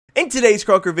In today's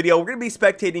Krunker video, we're going to be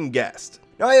spectating guest.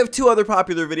 Now I have two other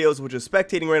popular videos, which is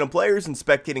spectating random players and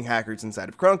spectating hackers inside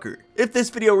of Krunker. If this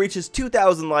video reaches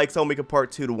 2,000 likes, I'll make a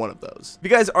part 2 to one of those. If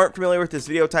you guys aren't familiar with this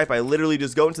video type, I literally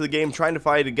just go into the game trying to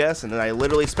find a guest, and then I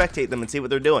literally spectate them and see what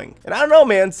they're doing. And I don't know,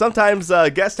 man, sometimes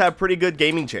guests have pretty good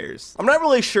gaming chairs. I'm not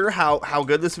really sure how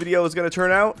good this video is going to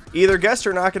turn out. Either guests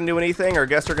are not going to do anything, or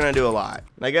guests are going to do a lot.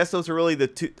 And I guess those are really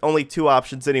the only two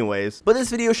options anyways. But this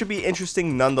video should be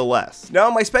interesting nonetheless. Now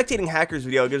in my spectating hackers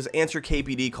video, I can just answer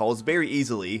KPD calls very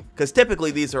easily, because typically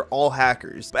these are all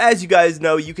hackers. But as you guys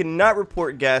know, you cannot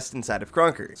report guests inside of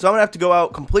Krunker. So I'm gonna have to go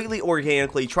out completely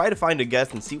organically, try to find a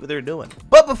guest and see what they're doing.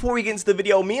 But before we get into the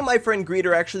video, me and my friend Greed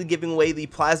are actually giving away the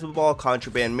plasma ball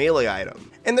contraband melee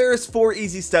item. And there is 4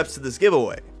 easy steps to this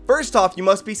giveaway. First off, you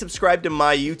must be subscribed to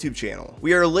my YouTube channel.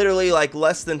 We are literally like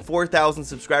less than 4,000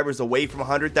 subscribers away from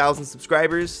 100,000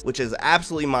 subscribers, which is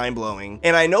absolutely mind-blowing.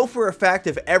 And I know for a fact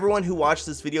if everyone who watched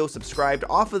this video subscribed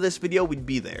off of this video, we'd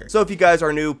be there. So if you guys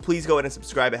are new, please go ahead and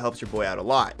subscribe. It helps your boy out a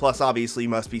lot. Plus, obviously, you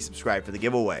must be subscribed for the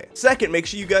giveaway. Second, make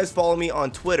sure you guys follow me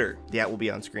on Twitter. That will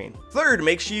be on screen. Third,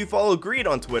 make sure you follow Greed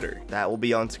on Twitter. That will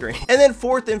be on screen. And then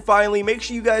fourth and finally, make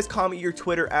sure you guys comment your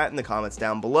Twitter @ in the comments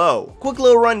down below. Quick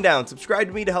little rundown. Subscribe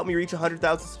to me to help me reach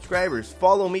 100,000 subscribers.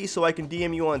 Follow me so I can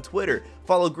DM you on Twitter.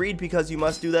 Follow Greed because you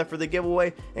must do that for the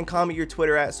giveaway, and comment your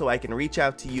Twitter @ so I can reach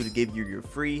out to you to give you your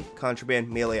free contraband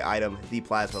melee item, the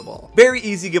plasma ball. Very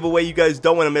easy giveaway. You guys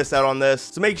don't want to miss out on this,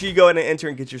 so make sure you go ahead and enter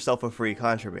and get yourself a free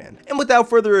contraband. And without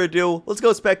further ado, let's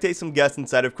go spectate some guests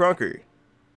inside of Krunker.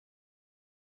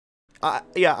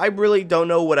 Yeah, I really don't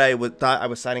know what I thought I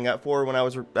was signing up for when I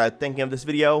was thinking of this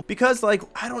video, because like,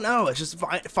 I don't know, it's just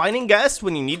finding guests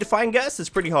when you need to find guests is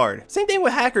pretty hard. Same thing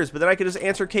with hackers, but then I could just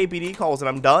answer KPD calls and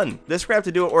I'm done. This we're gonna have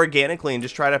to do it organically and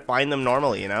just try to find them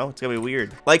normally, you know? It's gonna be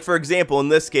weird. Like for example, in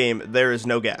this game, there is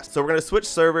no guest. So we're gonna switch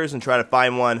servers and try to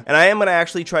find one. And I am gonna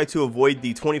actually try to avoid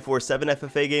the 24/7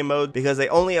 FFA game mode, because they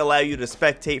only allow you to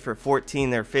spectate for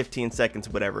 14 or 15 seconds,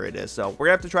 whatever it is. So we're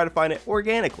gonna have to try to find it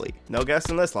organically. No guests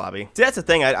in this lobby. See, that's the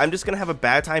thing, I'm just gonna have a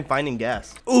bad time finding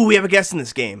guests. Ooh, we have a guest in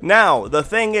this game. Now, the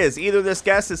thing is, either this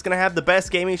guest is gonna have the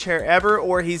best gaming chair ever,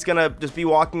 or he's gonna just be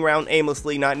walking around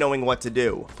aimlessly, not knowing what to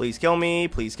do. Please kill me,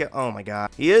 please kill, oh my god.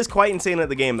 He is quite insane at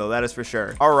the game though, that is for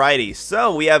sure. Alrighty,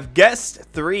 so we have guest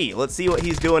 3. Let's see what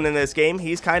he's doing in this game.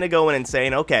 He's kind of going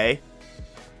insane, okay.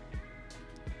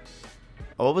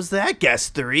 What was that,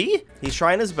 guest 3? He's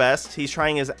trying his best, he's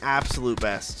trying his absolute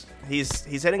best. He's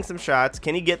hitting some shots.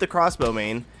 Can he get the crossbow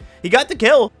main? He got the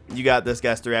kill. You got this,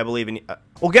 guest 3. I believe in you.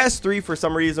 Well, guest 3 for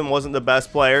some reason wasn't the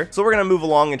best player, so we're gonna move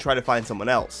along and try to find someone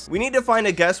else. We need to find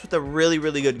a guest with a really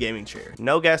good gaming chair.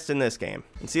 No guest in this game.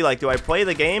 And see, like, do I play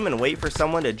the game and wait for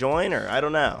someone to join, or I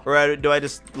don't know, or do I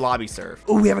just lobby serve?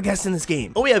 Oh, we have a guest in this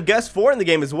game. Oh, we have guest 4 in the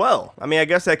game as well. I mean, I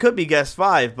guess that could be guest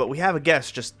 5, but we have a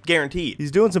guest just guaranteed.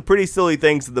 He's doing some pretty silly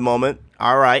things at the moment.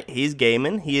 All right, he's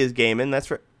gaming. He is gaming.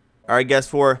 That's right. All right, guest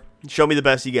 4, show me the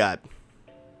best you got.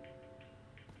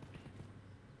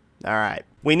 Alright,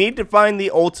 we need to find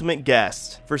the ultimate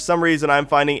guest. For some reason, I'm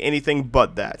finding anything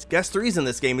but that. Guest 3's in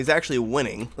this game. He's actually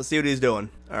winning. Let's see what he's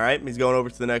doing. Alright, he's going over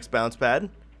to the next bounce pad.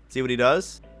 See what he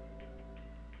does.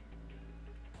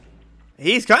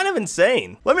 He's kind of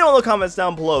insane. Let me know in the comments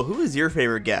down below, who is your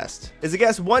favorite guest? Is it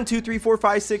guest 1, 2, 3, 4,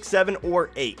 5, 6, 7,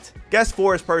 or 8? Guest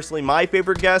 4 is personally my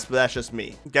favorite guest, but that's just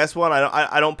me. Guest 1,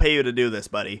 I don't pay you to do this,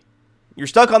 buddy. You're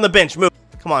stuck on the bench. Move.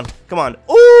 Come on, come on.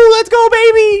 Ooh, let's go,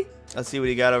 baby! Let's see what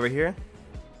he got over here.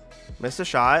 Missed a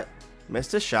shot.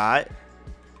 Missed a shot.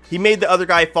 He made the other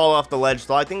guy fall off the ledge,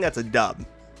 so I think that's a dub.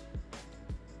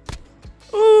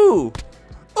 Ooh.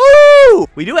 Ooh!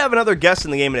 We do have another guest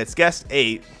in the game, and it's guest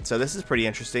 8. So this is pretty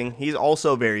interesting. He's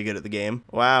also very good at the game.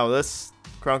 Wow, this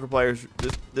Krunker player's,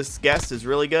 this guest is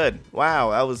really good.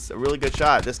 Wow, that was a really good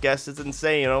shot. This guest is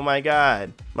insane. Oh my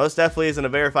god. Most definitely isn't a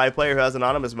verified player who has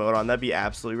anonymous mode on. That'd be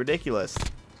absolutely ridiculous.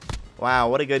 Wow,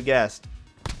 what a good guest.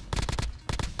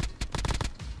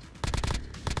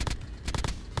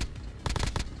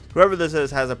 Whoever this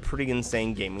is has a pretty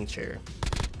insane gaming chair.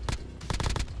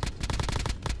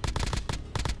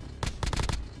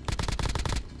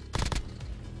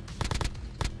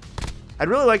 I'd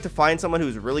really like to find someone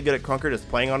who's really good at Krunker just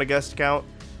playing on a guest account.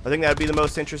 I think that'd be the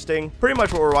most interesting. Pretty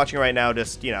much what we're watching right now,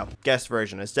 just, you know, guest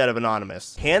version instead of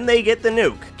anonymous. Can they get the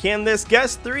nuke? Can this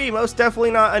guest 3, most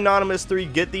definitely not anonymous 3,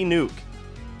 get the nuke?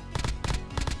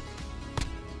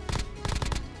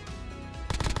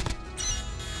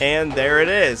 And there it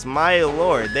is. My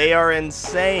lord, they are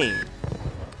insane.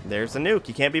 There's the nuke.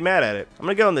 You can't be mad at it. I'm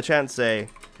gonna go in the chat and say,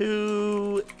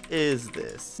 who is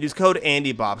this? Use code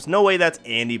AndyBops. No way that's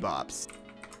AndyBops.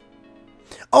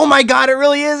 Oh my god, it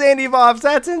really is Andy Bobs.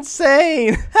 That's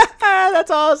insane. That's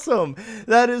awesome.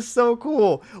 That is so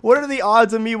cool. What are the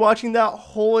odds of me watching that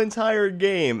whole entire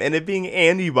game and it being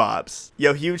Andy Bobs?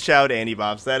 Yo, huge shout to Andy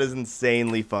Bobs. That is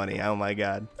insanely funny. Oh my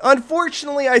god.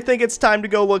 Unfortunately, I think it's time to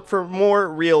go look for more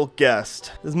real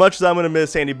guests. As much as I'm going to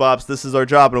miss Andy Bobs, this is our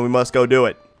job and we must go do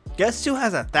it. Guest 2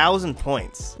 has 1,000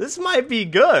 points. This might be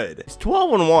good. He's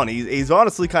 12-1. He's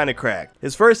honestly kind of cracked.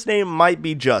 His first name might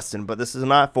be Justin, but this is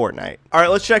not Fortnite. All right,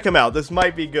 let's check him out. This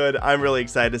might be good. I'm really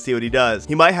excited to see what he does.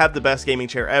 He might have the best gaming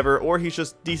chair ever, or he's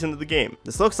just decent at the game.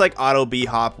 This looks like auto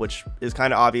B-hop, which is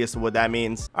kind of obvious what that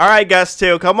means. All right, Guest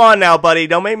 2, come on now, buddy.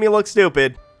 Don't make me look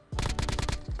stupid.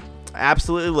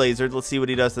 Absolutely lasered. Let's see what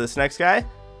he does to this next guy.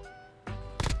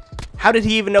 How did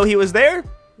he even know he was there?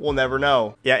 We'll never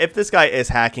know. Yeah, if this guy is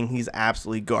hacking, he's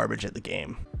absolutely garbage at the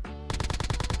game.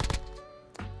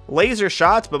 Laser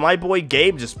shots, but my boy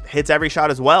Gabe just hits every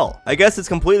shot as well. I guess it's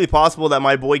completely possible that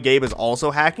my boy Gabe is also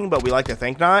hacking, but we like to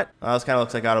think not. Oh, this kind of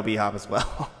looks like auto B-hop as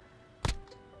well.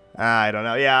 I don't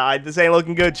know. Yeah, this ain't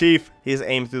looking good, Chief. He's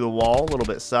aimed through the wall. A little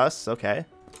bit sus. Okay.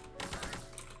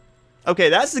 Okay,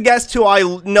 that's the Guest 2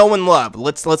 I know and love.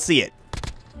 Let's see it.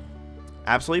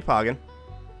 Absolutely pogging.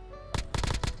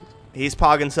 He's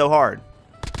pogging so hard.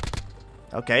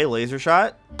 Okay, laser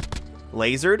shot.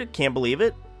 Lasered. Can't believe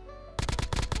it.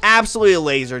 Absolutely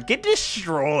lasered. Get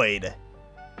destroyed.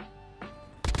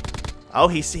 Oh,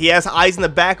 he has eyes in the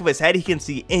back of his head. He can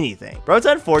see anything. Bro, it's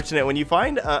unfortunate when you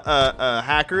find a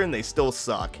hacker and they still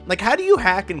suck. Like, how do you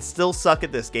hack and still suck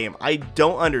at this game? I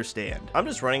don't understand. I'm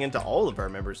just running into all of our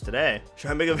members today.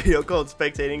 Should I make a video called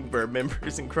Spectating Verb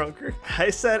Members in Krunker? I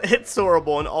said it's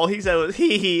Sorable, and all he said was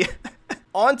hee hee.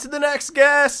 On to the next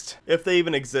guest, if they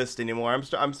even exist anymore.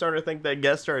 I'm starting to think that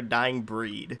guests are a dying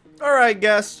breed. All right,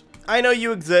 guests. I know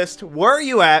you exist. Where are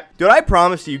you at? Dude, I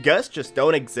promise you, guests just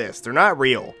don't exist. They're not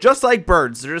real. Just like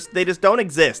birds, they just don't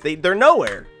exist. They're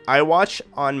nowhere. I watch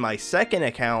on my second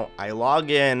account. I log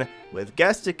in with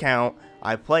guest account.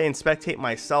 I play and spectate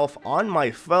myself on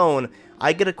my phone.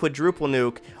 I get a quadruple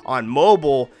nuke on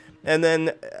mobile, and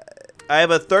then I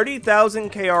have a 30,000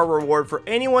 KR reward for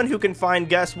anyone who can find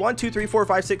guests 1, 2, 3, 4,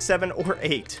 5, 6, 7, or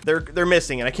 8. They're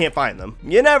missing and I can't find them.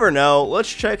 You never know.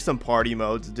 Let's check some party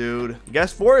modes, dude.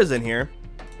 Guest 4 is in here.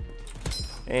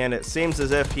 And it seems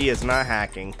as if he is not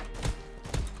hacking.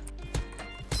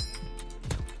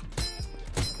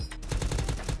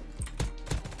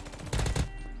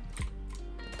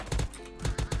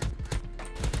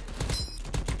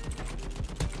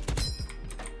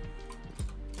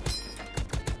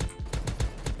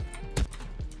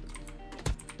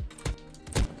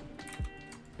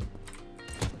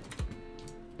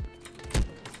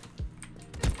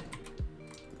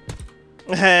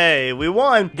 Hey, we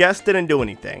won. Guest didn't do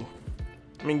anything.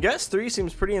 I mean, Guest 3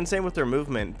 seems pretty insane with their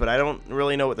movement, but I don't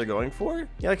really know what they're going for.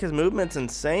 Yeah, like his movement's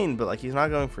insane, but like he's not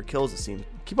going for kills, it seems.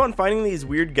 Keep on finding these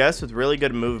weird guests with really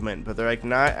good movement, but they're like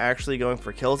not actually going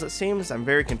for kills, it seems. I'm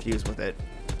very confused with it.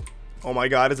 Oh my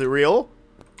god, is it real?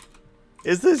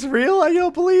 Is this real? I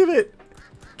don't believe it.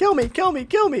 Kill me, kill me,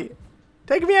 kill me.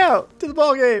 Take me out to the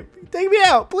ball game. Take me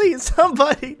out, please.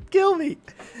 Somebody kill me.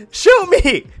 Shoot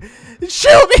me.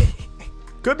 Shoot me.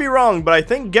 Could be wrong, but I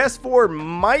think Guest 4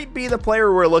 might be the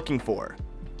player we're looking for.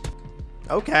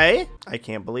 Okay. I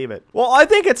can't believe it. Well, I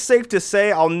think it's safe to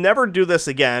say I'll never do this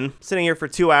again. Sitting here for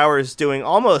 2 hours doing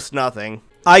almost nothing.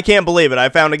 I can't believe it. I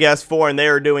found a Guest 4 and they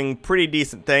are doing pretty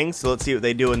decent things. So let's see what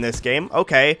they do in this game.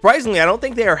 Okay. Surprisingly, I don't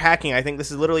think they are hacking. I think this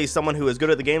is literally someone who is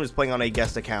good at the game is playing on a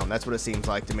guest account. That's what it seems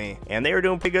like to me. And they are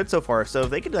doing pretty good so far. So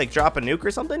if they could like drop a nuke or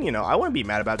something, you know, I wouldn't be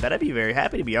mad about that. I'd be very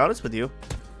happy, to be honest with you.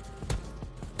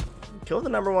 Kill the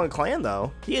 #1 clan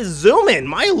though. He is zooming,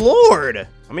 my lord.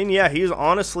 I mean, yeah, he's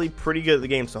honestly pretty good at the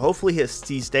game. So hopefully he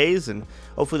stays, and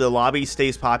hopefully the lobby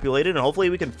stays populated, and hopefully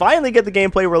we can finally get the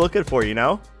gameplay we're looking for, you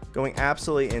know? Going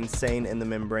absolutely insane in the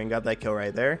membrane. Got that kill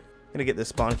right there. Gonna get this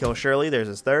spawn kill surely. There's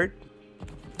his third.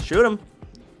 Shoot him.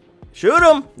 Shoot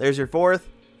him. There's your fourth.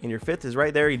 And your fifth is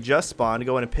right there. He just spawned.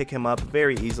 Go in and pick him up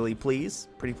very easily, please.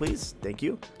 Pretty please. Thank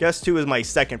you. Guest 2 is my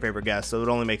second favorite guest, so it would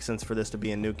only make sense for this to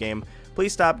be a nuke game.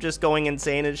 Please stop just going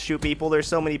insane and shoot people. There's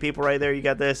so many people right there. You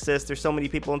got the assist. There's so many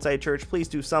people inside church. Please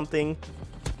do something.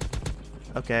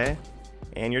 Okay.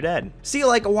 And you're dead. See,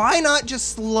 like, why not just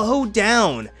slow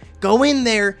down? Go in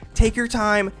there, take your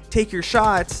time, take your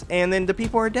shots, and then the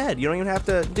people are dead. You don't even have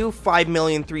to do 5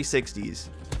 million 360s.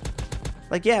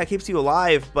 Like, yeah, it keeps you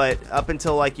alive, but up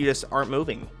until, like, you just aren't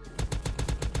moving.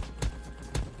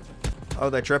 Oh,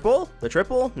 the triple? The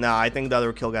triple? No, I think the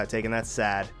other kill got taken. That's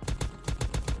sad.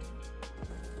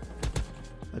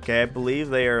 Okay, I believe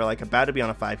they are, like, about to be on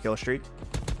a 5-kill streak.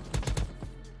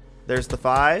 There's the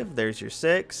 5. There's your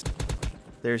 6.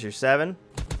 There's your 7.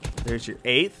 There's your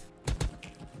 8th.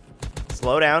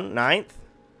 Slow down. 9th.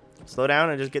 Slow down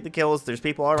and just get the kills. There's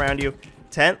people all around you.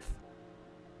 10th.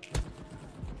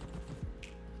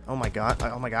 Oh my god.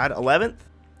 Oh my god. 11th.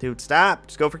 Dude, stop.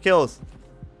 Just go for kills.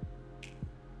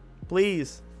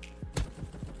 Please.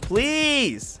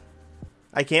 Please.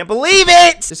 I can't believe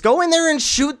it! Just go in there and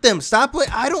shoot them. Stop.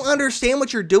 I don't understand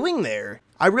what you're doing there.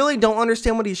 I really don't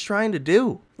understand what he's trying to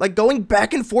do. Like going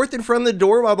back and forth in front of the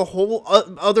door while the whole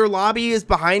other lobby is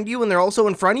behind you and they're also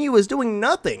in front of you is doing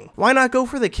nothing. Why not go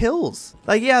for the kills?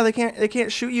 Like, yeah, they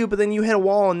can't shoot you, but then you hit a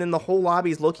wall and then the whole lobby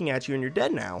is looking at you and you're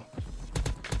dead now.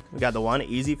 We got the 1.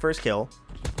 Easy first kill.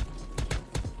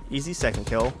 Easy second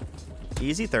kill.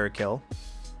 Easy third kill.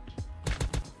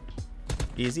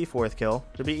 Easy 4th kill.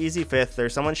 Could be easy 5th.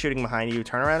 There's someone shooting behind you.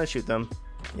 Turn around and shoot them.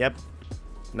 Yep.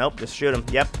 Nope, just shoot them.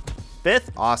 Yep.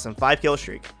 5th. Awesome. 5 kill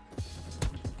streak.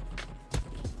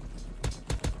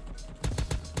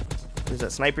 There's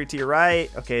that sniper to your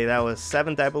right. Okay, that was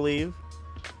 7th, I believe.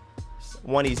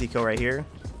 1 easy kill right here.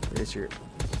 There's your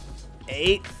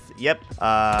 8th. Yep.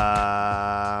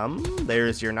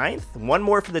 There's your 9th. 1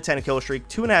 more for the 10 kill streak.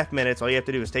 2.5 minutes. All you have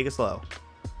to do is take it slow.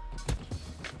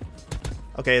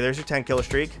 Okay, there's your 10 kill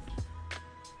streak.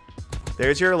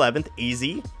 There's your 11th.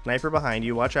 Easy. Sniper behind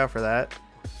you. Watch out for that.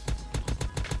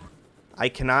 I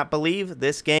cannot believe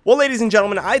this game. Well, ladies and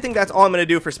gentlemen, I think that's all I'm going to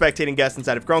do for spectating guests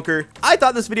inside of Krunker. I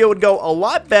thought this video would go a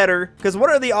lot better, because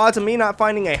what are the odds of me not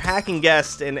finding a hacking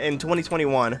guest in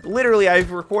 2021? Literally,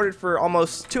 I've recorded for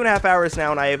almost 2.5 hours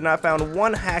now, and I have not found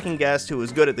one hacking guest who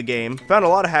is good at the game. Found a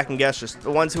lot of hacking guests, just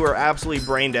the ones who are absolutely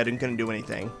brain dead and couldn't do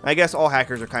anything. I guess all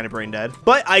hackers are kind of brain dead,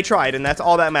 but I tried, and that's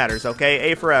all that matters,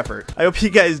 okay? A for effort. I hope you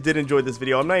guys did enjoy this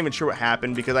video. I'm not even sure what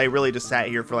happened, because I really just sat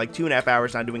here for like 2.5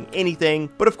 hours not doing anything.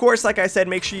 But of course, like I said,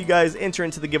 make sure you guys enter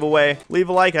into the giveaway. Leave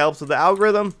a like, it helps with the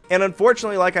algorithm. And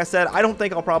unfortunately, like I said, I don't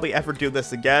think I'll probably ever do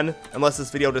this again unless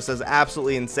this video just is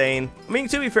absolutely insane. I mean,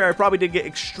 to be fair, I probably did get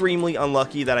extremely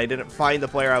unlucky that I didn't find the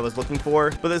player I was looking for,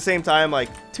 but at the same time, like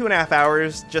 2.5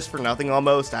 hours just for nothing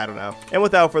almost. I don't know. And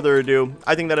without further ado,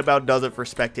 I think that about does it for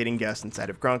spectating guests inside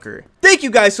of Krunker. Thank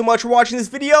you guys so much for watching this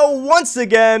video once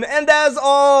again, and as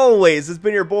always, it's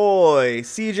been your boy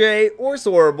CJ or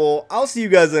Sorable. I'll see you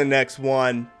guys in the next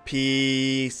one.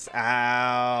 Peace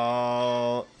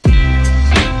out.